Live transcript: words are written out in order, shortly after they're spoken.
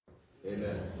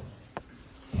Amen.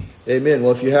 Amen.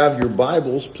 Well, if you have your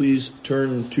Bibles, please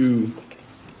turn to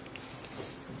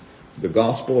the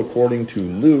Gospel according to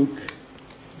Luke,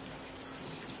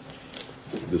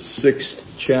 the 6th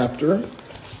chapter.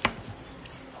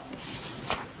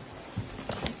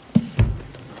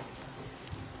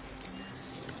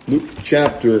 Luke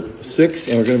chapter 6,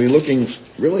 and we're going to be looking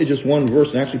really just one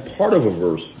verse, and actually part of a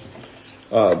verse.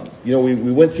 We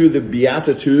went through the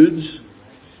Beatitudes.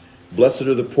 Blessed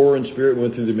are the poor in spirit. We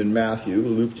went through them in Matthew.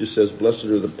 Luke just says, blessed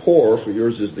are the poor, for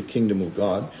yours is the kingdom of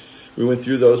God. We went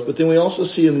through those. But then we also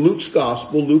see in Luke's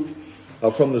gospel, Luke,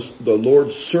 from the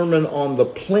Lord's Sermon on the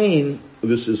Plain,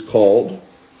 this is called,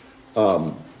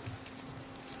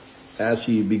 as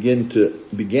he began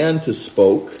to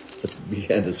spoke,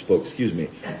 excuse me.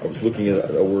 I was looking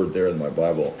at a word there in my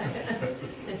Bible.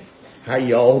 How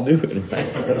y'all doing?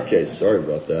 Okay, sorry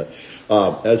about that.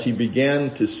 As he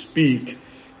began to speak,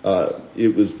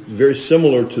 it was very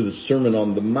similar to the Sermon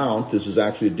on the Mount. This is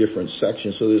actually a different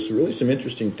section. So there's really some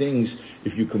interesting things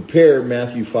if you compare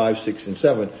Matthew 5, 6, and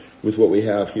 7 with what we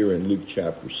have here in Luke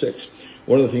chapter 6.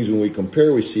 One of the things when we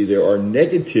compare, we see there are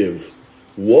negative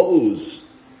woes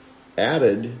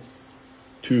added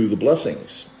to the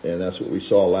blessings. And that's what we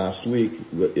saw last week.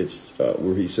 It's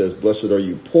where he says, blessed are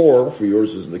you poor, for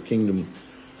yours is the kingdom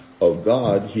of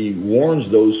God. He warns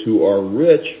those who are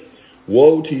rich.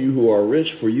 Woe to you who are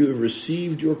rich, for you have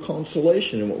received your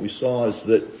consolation. And what we saw is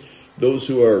that those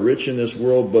who are rich in this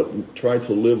world but try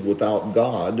to live without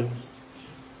God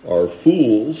are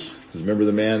fools. Because remember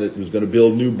the man that was going to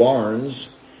build new barns.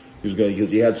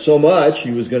 Because he had so much,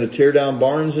 he was going to tear down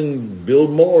barns and build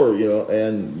more,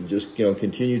 and just,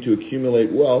 continue to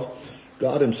accumulate wealth.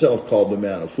 God himself called the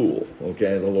man a fool.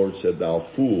 Okay, and the Lord said, "Thou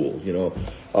fool,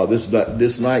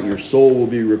 this night your soul will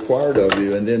be required of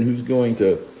you." And then who's going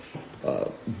to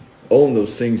own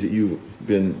those things that you've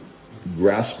been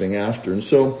grasping after? And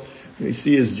so we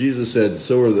see, as Jesus said,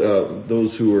 so are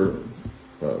those who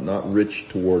are not rich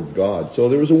toward God. So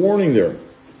there was a warning there.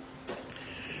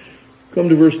 Come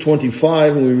to verse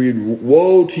 25 and we read,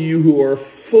 woe to you who are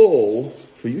full,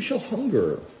 for you shall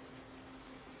hunger.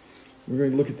 We're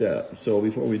going to look at that. So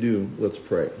before we do, let's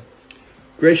pray.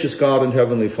 Gracious God and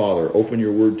Heavenly Father, open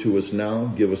your word to us now.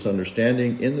 Give us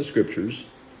understanding in the scriptures.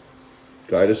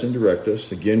 Guide us and direct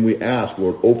us. Again, we ask,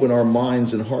 Lord, open our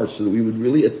minds and hearts so that we would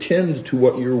really attend to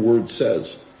what your word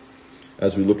says.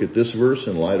 As we look at this verse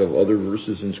in light of other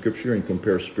verses in scripture and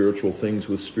compare spiritual things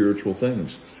with spiritual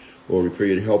things. Lord, we pray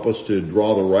you to help us to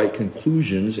draw the right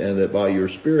conclusions, and that by your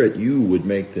Spirit you would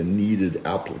make the needed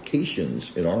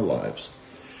applications in our lives.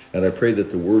 And I pray that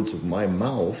the words of my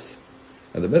mouth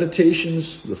and the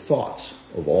meditations, the thoughts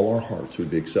of all our hearts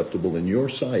would be acceptable in your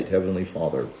sight, Heavenly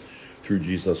Father, through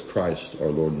Jesus Christ, our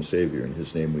Lord and Savior. In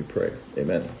his name we pray.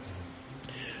 Amen.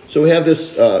 So we have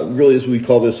this, really as we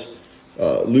call this,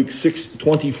 Luke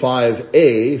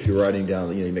 6:25a. If you're writing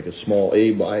down, you make a small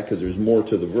a by it because there's more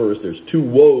to the verse. There's two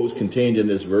woes contained in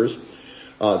this verse.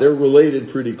 They're related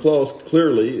pretty close.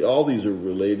 Clearly, all these are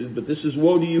related. But this is,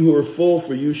 woe to you who are full,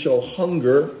 for you shall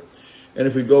hunger. And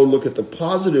if we go look at the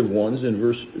positive ones in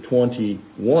verse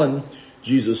 21,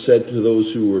 Jesus said to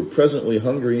those who were presently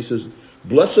hungry, he says,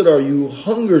 blessed are you who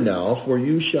hunger now, for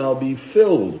you shall be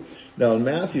filled. Now in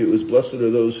Matthew, it was, blessed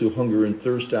are those who hunger and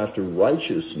thirst after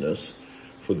righteousness,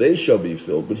 for they shall be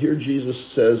filled. But here Jesus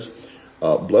says,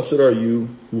 blessed are you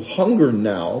who hunger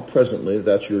now, presently,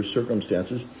 that's your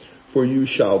circumstances, for you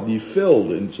shall be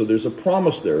filled. And so there's a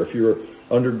promise there. If you're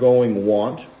undergoing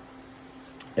want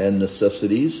and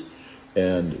necessities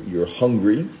and you're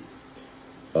hungry,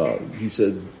 he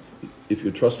said, if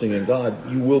you're trusting in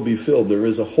God, you will be filled. There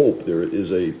is a hope. There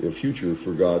is a future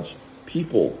for God's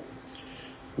people.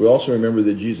 We also remember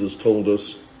that Jesus told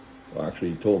us,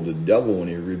 he told the devil when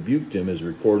he rebuked him, as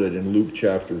recorded in Luke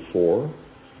chapter 4,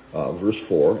 verse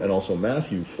 4, and also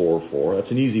Matthew 4:4.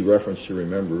 That's an easy reference to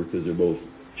remember because they're both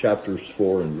chapters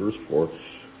 4 and verse 4,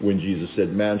 when Jesus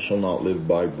said, man shall not live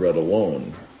by bread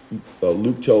alone.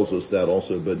 Luke tells us that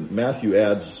also, but Matthew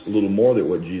adds a little more that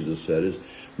what Jesus said is,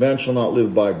 man shall not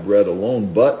live by bread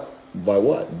alone, but by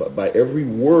what? But by every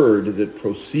word that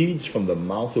proceeds from the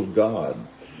mouth of God.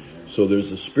 So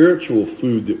there's a spiritual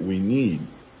food that we need.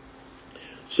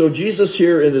 So Jesus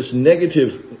here in this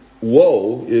negative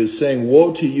woe is saying,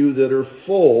 woe to you that are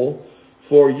full,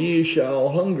 for ye shall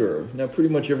hunger. Now pretty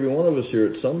much every one of us here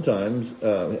at some times,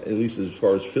 at least as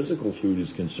far as physical food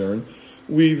is concerned,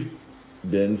 we've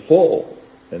been full.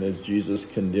 And is Jesus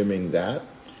condemning that?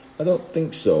 I don't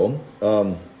think so.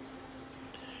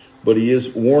 But he is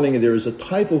warning there is a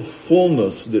type of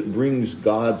fullness that brings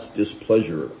God's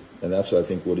displeasure. And that's, I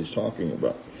think, what he's talking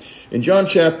about. In John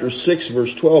chapter 6,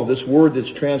 verse 12, this word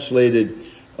that's translated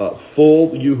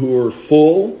full, you who are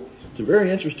full, it's a very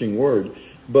interesting word.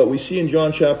 But we see in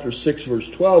John chapter 6, verse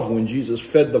 12, when Jesus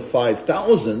fed the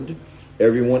 5,000,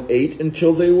 everyone ate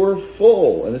until they were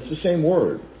full. And it's the same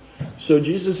word. So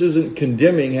Jesus isn't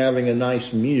condemning having a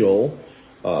nice meal.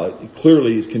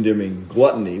 Clearly he's condemning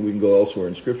gluttony. We can go elsewhere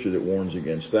in Scripture that warns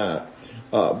against that.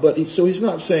 So he's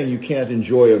not saying you can't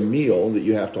enjoy a meal, that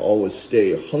you have to always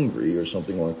stay hungry or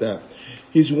something like that.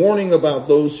 He's warning about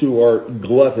those who are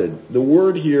glutted. The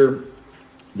word here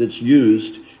that's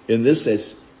used in this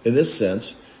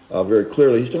sense, very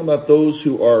clearly, he's talking about those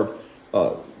who are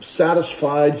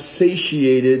satisfied,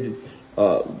 satiated,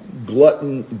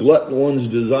 glutton one's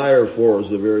desire for, as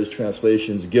the various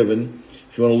translations given.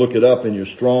 If you want to look it up in your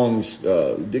Strong's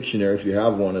dictionary, if you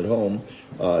have one at home,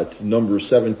 it's number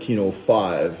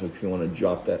 1705. If you want to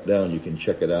jot that down, you can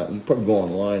check it out. You can probably go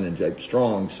online and type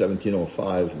Strong's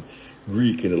 1705 in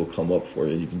Greek, and it'll come up for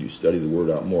you. You can study the word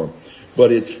out more.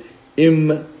 But it's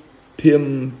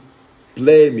impimplemi,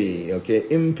 okay?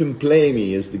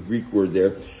 Impimplemi is the Greek word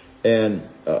there. And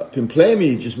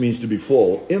pimplemi just means to be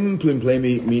full.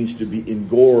 Impimplemi means to be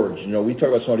engorged. We talk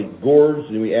about somebody gorged,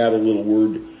 and we add a little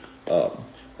word, a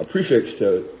prefix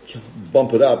to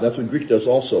bump it up. That's what Greek does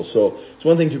also. So it's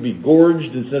one thing to be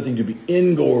gorged, it's nothing to be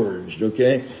engorged,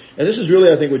 okay? And this is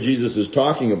really, I think, what Jesus is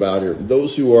talking about here.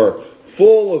 Those who are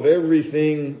full of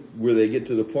everything, where they get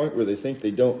to the point where they think they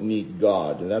don't need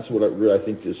God. And that's what I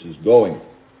think this is going.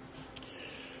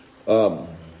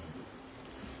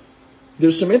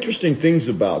 There's some interesting things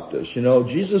about this.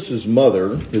 Jesus'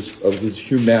 mother of his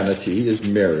humanity is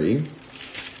Mary.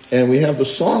 And we have the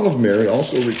Song of Mary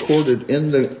also recorded in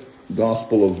the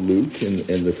Gospel of Luke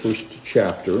in the first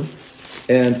chapter.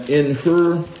 And in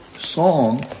her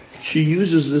song, she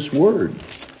uses this word.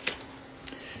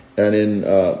 And in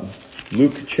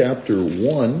Luke chapter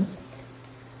 1,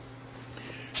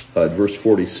 at verse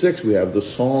 46, we have the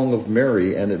Song of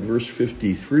Mary. And at verse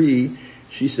 53,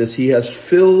 she says, "He has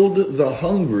filled the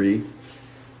hungry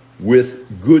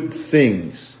with good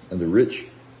things, and the rich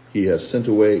he has sent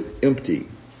away empty."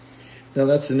 Now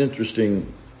that's an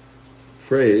interesting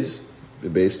phrase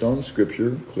based on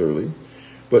Scripture, clearly.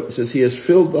 But it says he has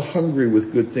filled the hungry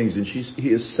with good things, and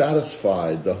he has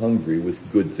satisfied the hungry with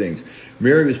good things.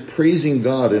 Mary was praising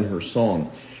God in her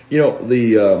song.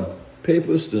 The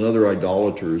papists and other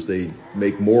idolaters, they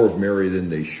make more of Mary than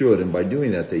they should, and by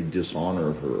doing that they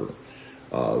dishonor her.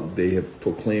 They have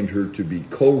proclaimed her to be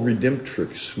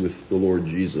co-redemptrix with the Lord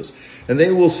Jesus. And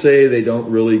they will say they don't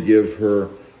really give her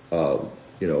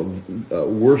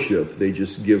worship. They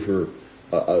just give her,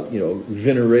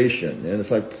 veneration. And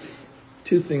it's like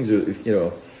two things.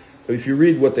 If you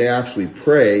read what they actually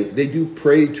pray, they do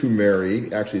pray to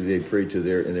Mary. Actually, they pray to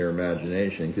in their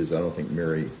imagination, because I don't think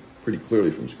Mary, pretty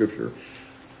clearly from Scripture,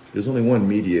 there's only one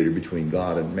mediator between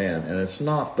God and man, and it's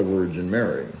not the Virgin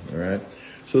Mary. All right.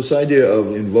 So this idea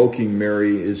of invoking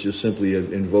Mary is just simply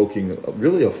invoking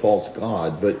really a false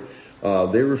god, but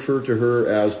they refer to her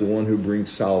as the one who brings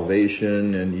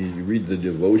salvation, and you read the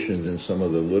devotions in some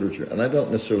of the literature. And I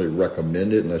don't necessarily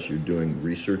recommend it unless you're doing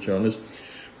research on this,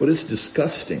 but it's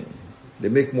disgusting. They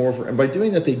make more of her, and by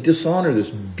doing that, they dishonor this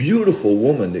beautiful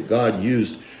woman that God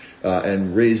used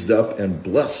and raised up and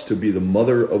blessed to be the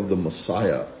mother of the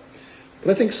Messiah.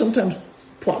 But I think sometimes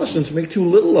Protestants make too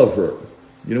little of her.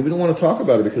 We don't want to talk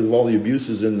about it because of all the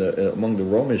abuses among the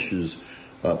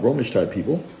Romish type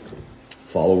people,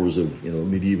 followers of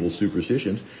medieval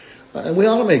superstitions, and we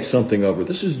ought to make something of her.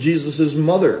 This is Jesus'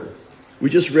 mother.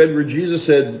 We just read where Jesus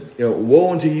said,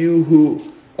 "Woe unto you who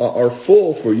are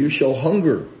full, for you shall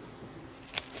hunger."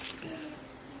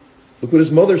 Look what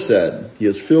his mother said. "He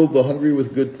has filled the hungry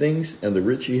with good things, and the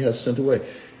rich he has sent away."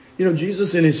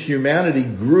 Jesus in his humanity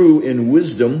grew in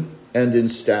wisdom and in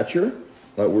stature,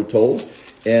 like we're told.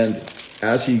 And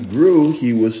as he grew,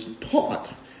 he was taught.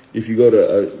 If you go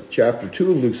to chapter 2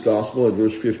 of Luke's Gospel at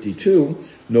verse 52,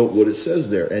 note what it says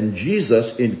there. "And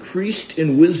Jesus increased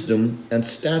in wisdom and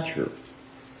stature,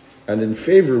 and in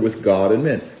favor with God and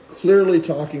men." Clearly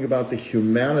talking about the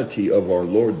humanity of our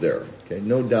Lord there. Okay,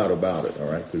 no doubt about it,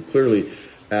 all right? Because clearly,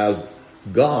 as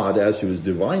God, as to his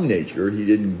divine nature, he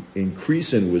didn't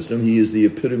increase in wisdom. He is the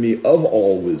epitome of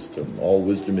all wisdom. All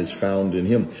wisdom is found in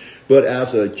him. But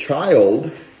as a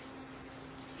child,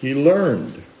 he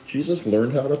learned. Jesus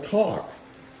learned how to talk.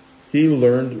 He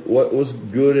learned what was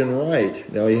good and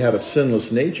right. Now, he had a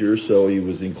sinless nature, so he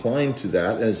was inclined to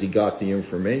that. As he got the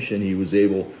information, he was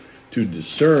able to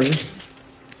discern.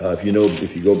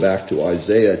 If you go back to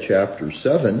Isaiah chapter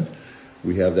 7,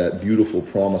 we have that beautiful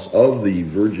promise of the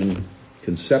virgin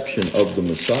conception of the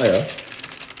Messiah,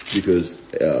 because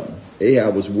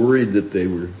Ahab was worried that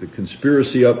the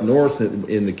conspiracy up north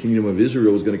in the kingdom of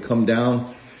Israel was going to come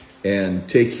down and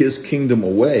take his kingdom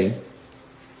away.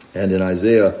 And in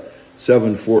Isaiah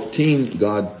 7:14,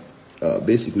 God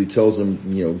basically tells him,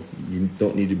 you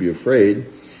don't need to be afraid.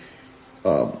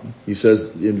 He says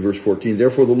in verse 14,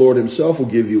 therefore the Lord himself will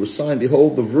give you a sign.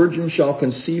 Behold, the virgin shall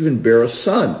conceive and bear a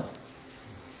son,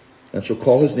 and shall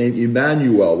call his name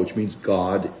Emmanuel, which means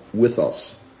God with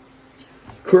us.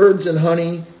 Curds and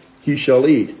honey he shall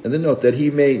eat. And then note that he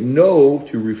may know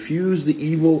to refuse the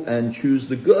evil and choose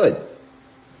the good.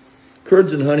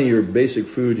 Curds and honey are basic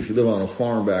food if you live on a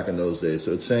farm back in those days.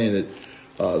 So it's saying that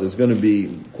there's going to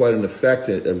be quite an effect,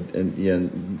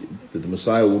 and that the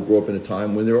Messiah will grow up in a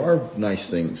time when there are nice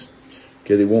things.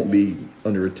 Okay, they won't be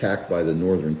under attack by the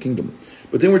northern kingdom.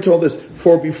 But then we're told this,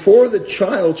 for before the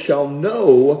child shall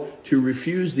know to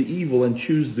refuse the evil and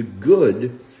choose the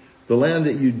good, the land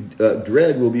that you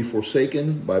dread will be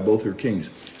forsaken by both her kings.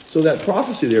 So that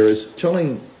prophecy there is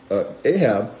telling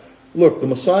Ahab, look, the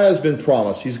Messiah has been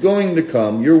promised. He's going to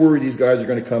come. You're worried these guys are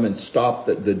going to come and stop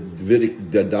the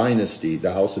Davidic dynasty,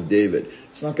 the house of David.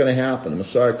 It's not going to happen. The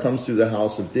Messiah comes through the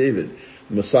house of David.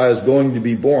 The Messiah is going to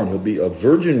be born. A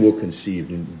virgin will conceive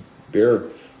and bear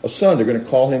a son. They're going to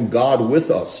call him God with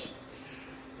us.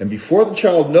 And before the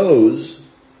child knows,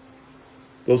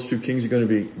 those two kings are going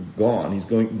to be gone.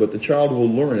 But the child will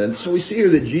learn. And so we see here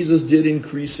that Jesus did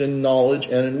increase in knowledge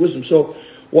and in wisdom. So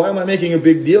why am I making a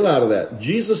big deal out of that?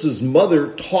 Jesus' mother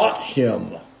taught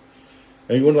him.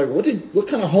 And you're going like, what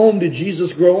kind of home did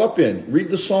Jesus grow up in? Read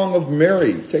the Song of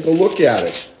Mary. Take a look at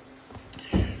it.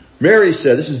 Mary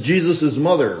said, this is Jesus'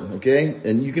 mother, okay?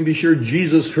 And you can be sure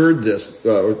Jesus heard this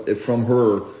from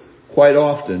her quite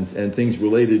often and things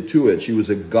related to it. She was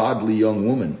a godly young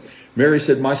woman. Mary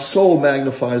said, my soul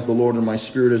magnifies the Lord, and my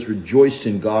spirit has rejoiced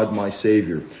in God my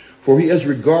Savior. For he has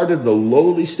regarded the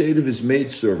lowly state of his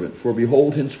maidservant. For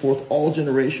behold, henceforth all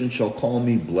generations shall call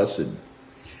me blessed.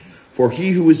 For he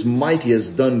who is mighty has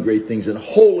done great things, and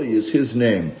holy is his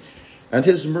name. And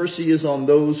his mercy is on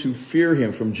those who fear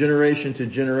him from generation to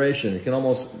generation. You can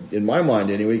almost, in my mind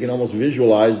anyway, you can almost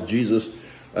visualize Jesus,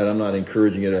 and I'm not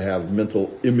encouraging you to have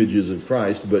mental images of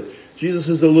Christ, but Jesus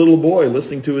is a little boy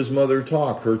listening to his mother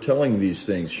talk, her telling these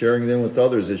things, sharing them with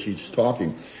others as she's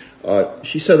talking.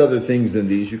 She said other things than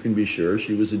these, you can be sure.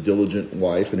 She was a diligent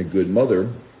wife and a good mother.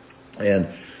 And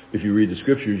if you read the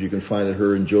scriptures, you can find that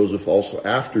her and Joseph also,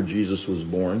 after Jesus was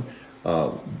born,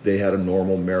 they had a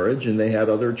normal marriage and they had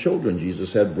other children.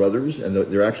 Jesus had brothers, and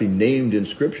they're actually named in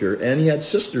scripture, and he had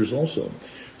sisters also.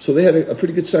 So they had a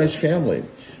pretty good sized family.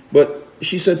 But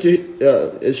she said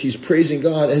as she's praising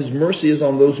God, his mercy is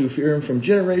on those who fear him from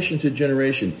generation to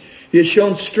generation. He has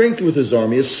shown strength with his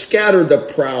arm. He has scattered the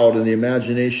proud in the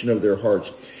imagination of their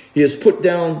hearts. He has put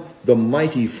down the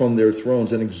mighty from their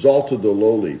thrones and exalted the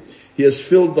lowly. He has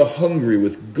filled the hungry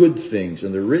with good things,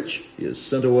 and the rich he has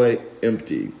sent away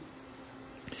empty.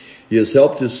 He has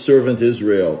helped his servant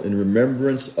Israel in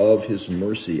remembrance of his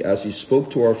mercy, as he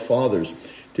spoke to our fathers,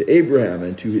 to Abraham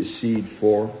and to his seed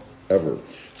forever.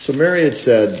 So Mary had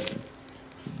said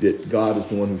that God is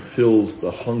the one who fills the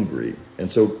hungry and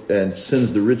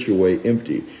sends the rich away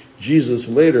empty. Jesus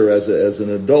later, as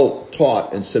an adult,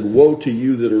 taught and said, woe to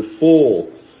you that are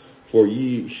full, for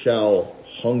ye shall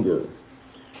hunger.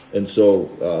 And so,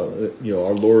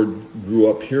 our Lord grew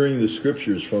up hearing the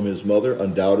scriptures from his mother,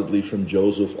 undoubtedly from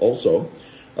Joseph also.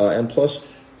 And plus,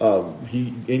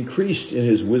 he increased in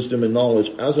his wisdom and knowledge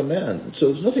as a man.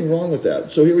 So there's nothing wrong with that.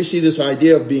 So here we see this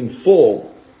idea of being full.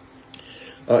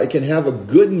 It can have a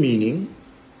good meaning,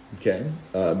 okay,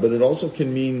 but it also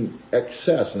can mean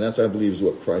excess, and that, I believe, is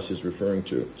what Christ is referring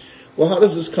to. Well, how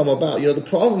does this come about? The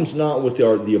problem's not with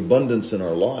the abundance in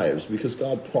our lives, because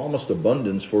God promised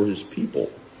abundance for his people,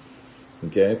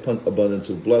 okay, abundance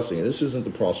of blessing. And this isn't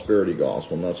the prosperity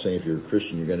gospel. I'm not saying if you're a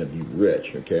Christian you're going to be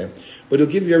rich, okay, but he'll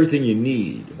give you everything you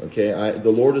need, okay.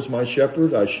 The Lord is my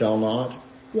shepherd, I shall not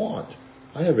want.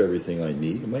 I have everything I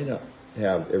need. I may not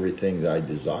have everything that I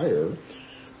desire,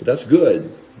 but that's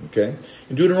good, okay?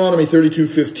 In Deuteronomy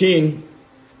 32:15,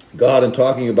 God, in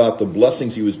talking about the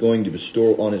blessings he was going to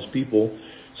bestow on his people,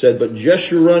 said, but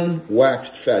Jeshurun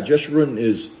waxed fat. Jeshurun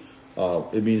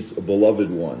it means a beloved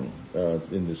one.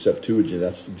 In the Septuagint,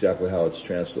 that's exactly how it's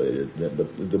translated.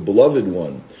 The beloved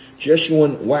one.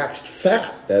 Jeshurun waxed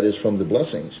fat, that is from the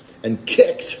blessings, and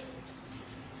kicked.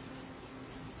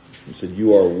 He said,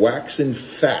 you are waxen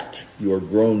fat. You are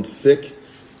grown thick.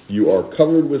 You are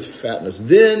covered with fatness.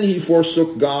 Then he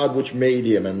forsook God which made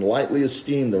him, and lightly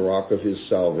esteemed the rock of his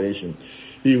salvation.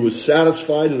 He was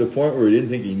satisfied to the point where he didn't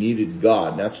think he needed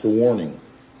God. And that's the warning.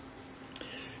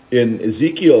 In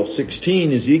Ezekiel 16,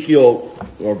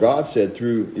 God said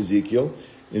through Ezekiel,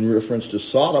 in reference to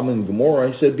Sodom and Gomorrah,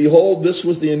 he said, "Behold, this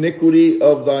was the iniquity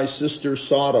of thy sister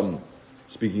Sodom,"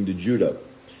 speaking to Judah.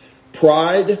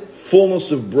 "Pride,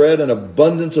 fullness of bread, and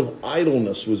abundance of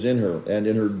idleness was in her and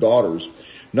in her daughters.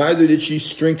 Neither did she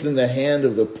strengthen the hand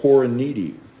of the poor and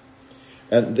needy."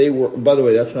 And they were, by the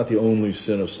way, that's not the only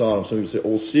sin of Sodom. Some people say,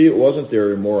 "Oh, see, it wasn't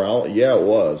their immorality." Yeah, it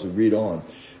was. Read on.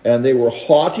 "And they were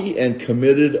haughty and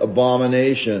committed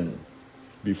abomination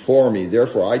before me.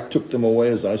 Therefore I took them away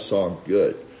as I saw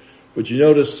good." But you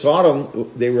notice Sodom,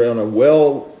 they were on a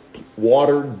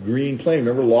well-watered green plain.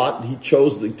 Remember Lot, he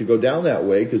chose to go down that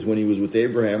way because when he was with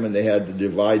Abraham and they had to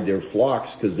divide their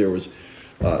flocks because there was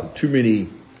too many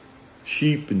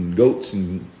sheep and goats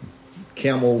and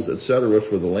camels, etc.,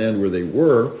 for the land where they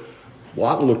were.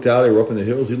 Lot looked out, they were up in the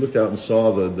hills, he looked out and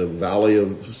saw the valley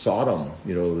of Sodom,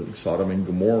 Sodom and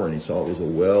Gomorrah, and he saw it was a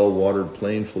well-watered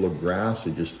plain full of grass.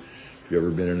 If you've ever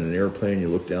been in an airplane, you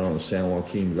look down on the San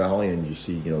Joaquin Valley and you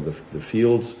see, the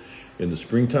fields in the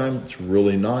springtime. It's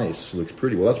really nice. It looks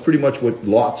pretty. Well, that's pretty much what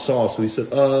Lot saw. So he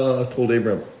said, told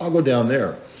Abraham, "I'll go down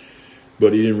there."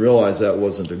 But he didn't realize that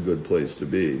wasn't a good place to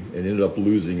be and ended up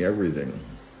losing everything.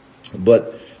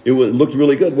 But it looked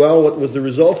really good. Well, what was the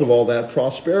result of all that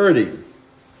prosperity?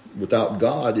 Without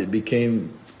God, it became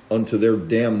unto their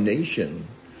damnation.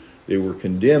 They were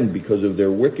condemned because of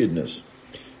their wickedness.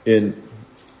 In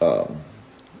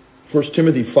 1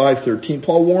 Timothy 5:13,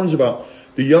 Paul warns about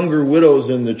the younger widows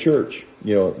in the church.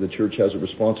 The church has a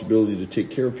responsibility to take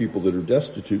care of people that are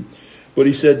destitute. But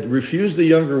he said, refuse the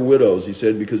younger widows, he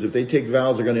said, because if they take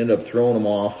vows, they're going to end up throwing them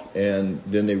off, and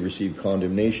then they receive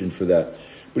condemnation for that.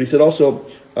 But he said also,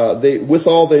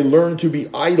 withal they learn to be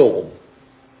idle.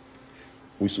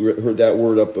 We heard that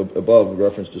word up above in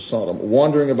reference to Sodom.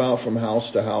 Wandering about from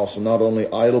house to house, and not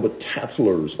only idle, but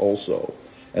tattlers also.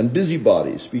 And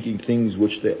busybodies, speaking things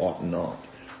which they ought not.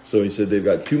 So he said they've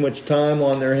got too much time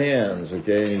on their hands,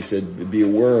 okay? And he said, be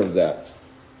aware of that.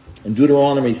 In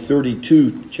Deuteronomy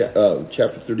 32,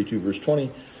 chapter 32, verse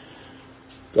 20,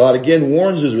 God again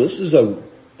warns Israel. This is a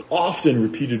often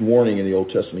repeated warning in the Old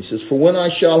Testament. He says, "For when I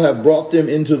shall have brought them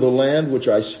into the land which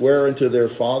I swear unto their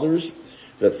fathers,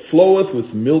 that floweth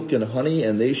with milk and honey,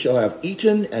 and they shall have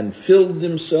eaten and filled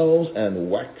themselves and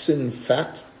waxen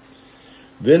fat,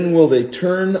 then will they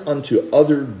turn unto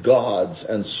other gods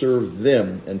and serve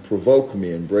them and provoke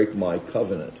me and break my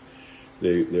covenant."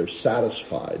 They're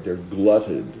satisfied. They're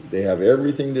glutted. They have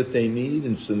everything that they need,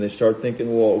 and so they start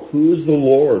thinking, well, who is the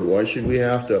Lord? Why should we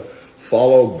have to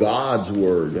follow God's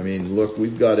word? I mean, look,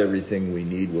 we've got everything we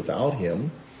need without him.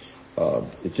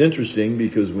 It's interesting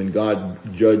because when God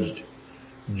judged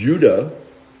Judah,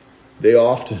 they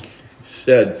often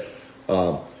said,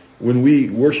 when we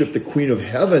worship the Queen of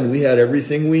Heaven, we had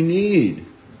everything we need.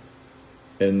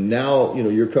 And now,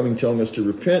 you're coming telling us to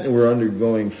repent, and we're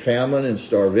undergoing famine and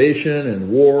starvation and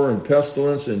war and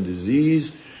pestilence and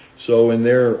disease. So in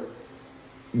their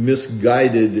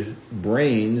misguided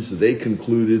brains, they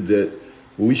concluded that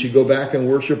we should go back and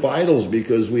worship idols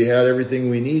because we had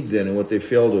everything we need then. And what they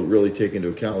failed to really take into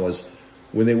account was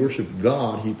when they worshiped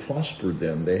God, he prospered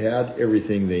them. They had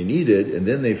everything they needed, and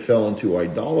then they fell into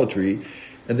idolatry,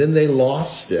 and then they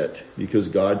lost it because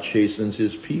God chastens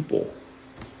his people.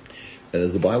 And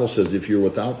as the Bible says, if you're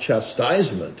without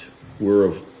chastisement,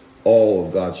 whereof all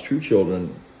of God's true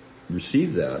children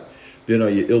receive that, then are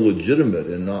you illegitimate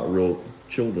and not real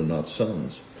children, not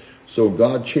sons. So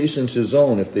God chastens his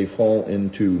own if they fall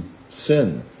into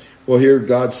sin. Well, here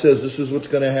God says this is what's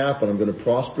going to happen. I'm going to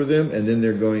prosper them, and then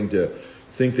they're going to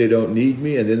think they don't need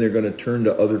me, and then they're going to turn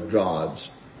to other gods,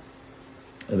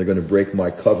 and they're going to break my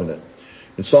covenant.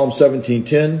 In Psalm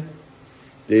 17:10,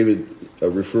 David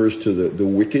refers to the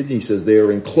wicked. He says, they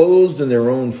are enclosed in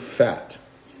their own fat.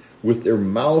 With their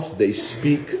mouth they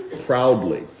speak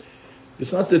proudly.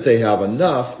 It's not that they have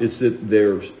enough. It's that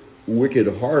their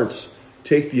wicked hearts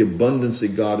take the abundance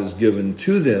that God has given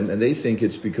to them, and they think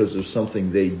it's because of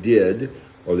something they did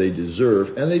or they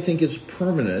deserve, and they think it's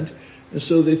permanent. And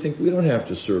so they think we don't have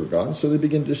to serve God. So they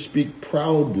begin to speak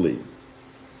proudly.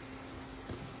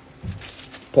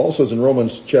 Paul says in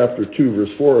Romans chapter 2,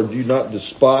 verse 4, "Do not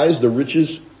despise the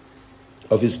riches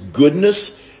of his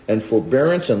goodness and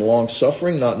forbearance and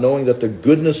long-suffering, not knowing that the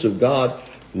goodness of God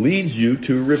leads you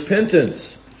to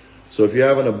repentance." So if you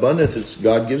have an abundance,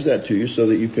 God gives that to you so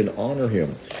that you can honor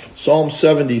him. Psalm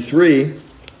 73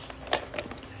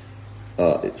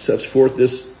 it sets forth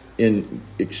this in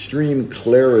extreme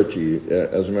clarity.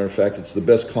 As a matter of fact, it's the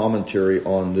best commentary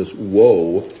on this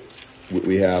woe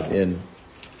we have in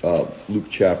Luke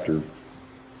chapter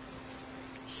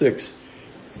 6.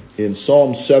 In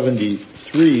Psalm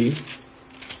 73,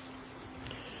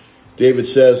 David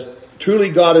says, "Truly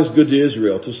God is good to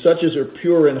Israel, to such as are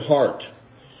pure in heart.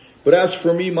 But as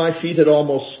for me, my feet had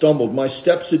almost stumbled. My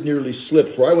steps had nearly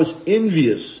slipped, for I was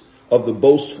envious of the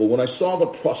boastful when I saw the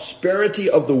prosperity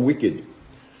of the wicked.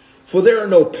 For there are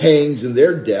no pangs in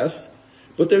their death,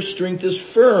 but their strength is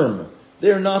firm.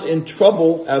 They are not in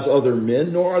trouble as other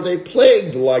men, nor are they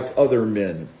plagued like other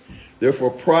men.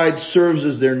 Therefore pride serves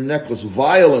as their necklace.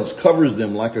 Violence covers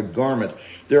them like a garment.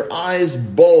 Their eyes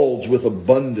bulge with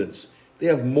abundance. They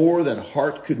have more than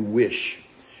heart could wish.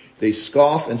 They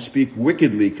scoff and speak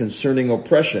wickedly concerning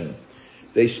oppression.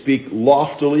 They speak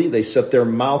loftily. They set their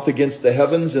mouth against the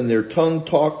heavens, and their tongue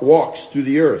walks through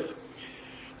the earth.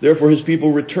 Therefore his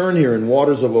people return here, and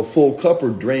waters of a full cup are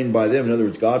drained by them." In other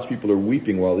words, God's people are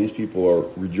weeping while these people are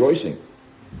rejoicing.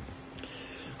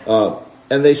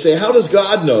 And they say, "How does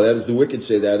God know?" That is, the wicked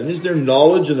say that. "And is there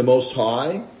knowledge in the Most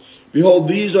High? Behold,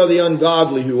 these are the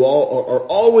ungodly who are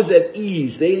always at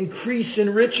ease. They increase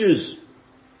in riches."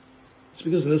 It's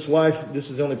because in this life, this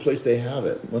is the only place they have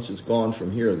it. Once it's gone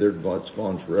from here, it's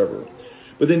gone forever.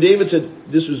 But then David said,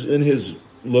 this was in his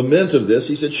lament of this,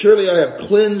 he said, "Surely I have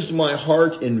cleansed my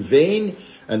heart in vain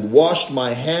and washed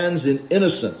my hands in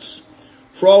innocence.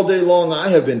 For all day long I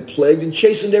have been plagued and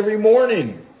chastened every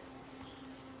morning.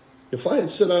 If I had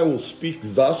said I will speak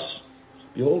thus,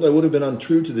 behold, I would have been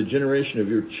untrue to the generation of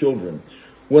your children.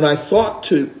 When I thought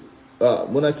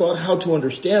how to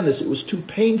understand this, it was too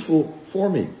painful for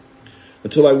me,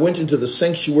 until I went into the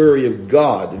sanctuary of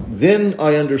God. Then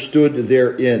I understood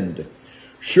their end.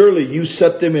 Surely you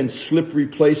set them in slippery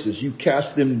places. You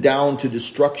cast them down to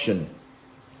destruction.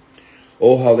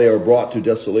 Oh, how they are brought to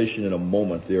desolation in a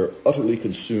moment. They are utterly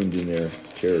consumed in their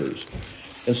terrors."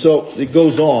 And so it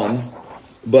goes on,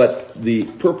 but the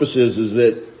purpose is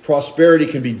that prosperity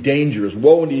can be dangerous.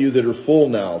 "Woe unto you that are full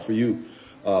now, for you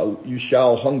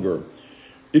shall hunger."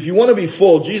 If you want to be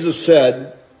full, Jesus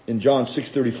said in John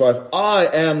 6:35, "I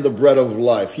am the bread of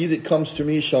life. He that comes to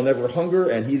me shall never hunger,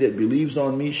 and he that believes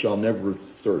on me shall never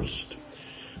thirst."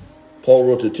 Paul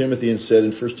wrote to Timothy and said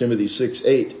in 1 Timothy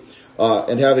 6:8,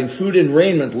 "And having food and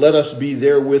raiment, let us be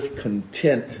therewith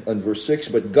content." In verse 6,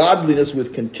 "But godliness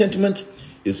with contentment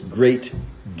is great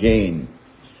gain.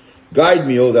 Guide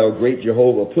me, O thou great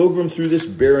Jehovah, pilgrim through this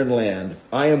barren land.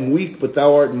 I am weak, but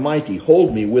thou art mighty.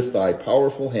 Hold me with thy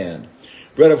powerful hand.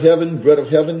 Bread of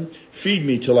heaven, feed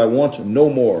me till I want no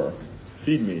more.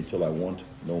 Feed me till I want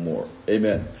no more."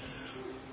 Amen.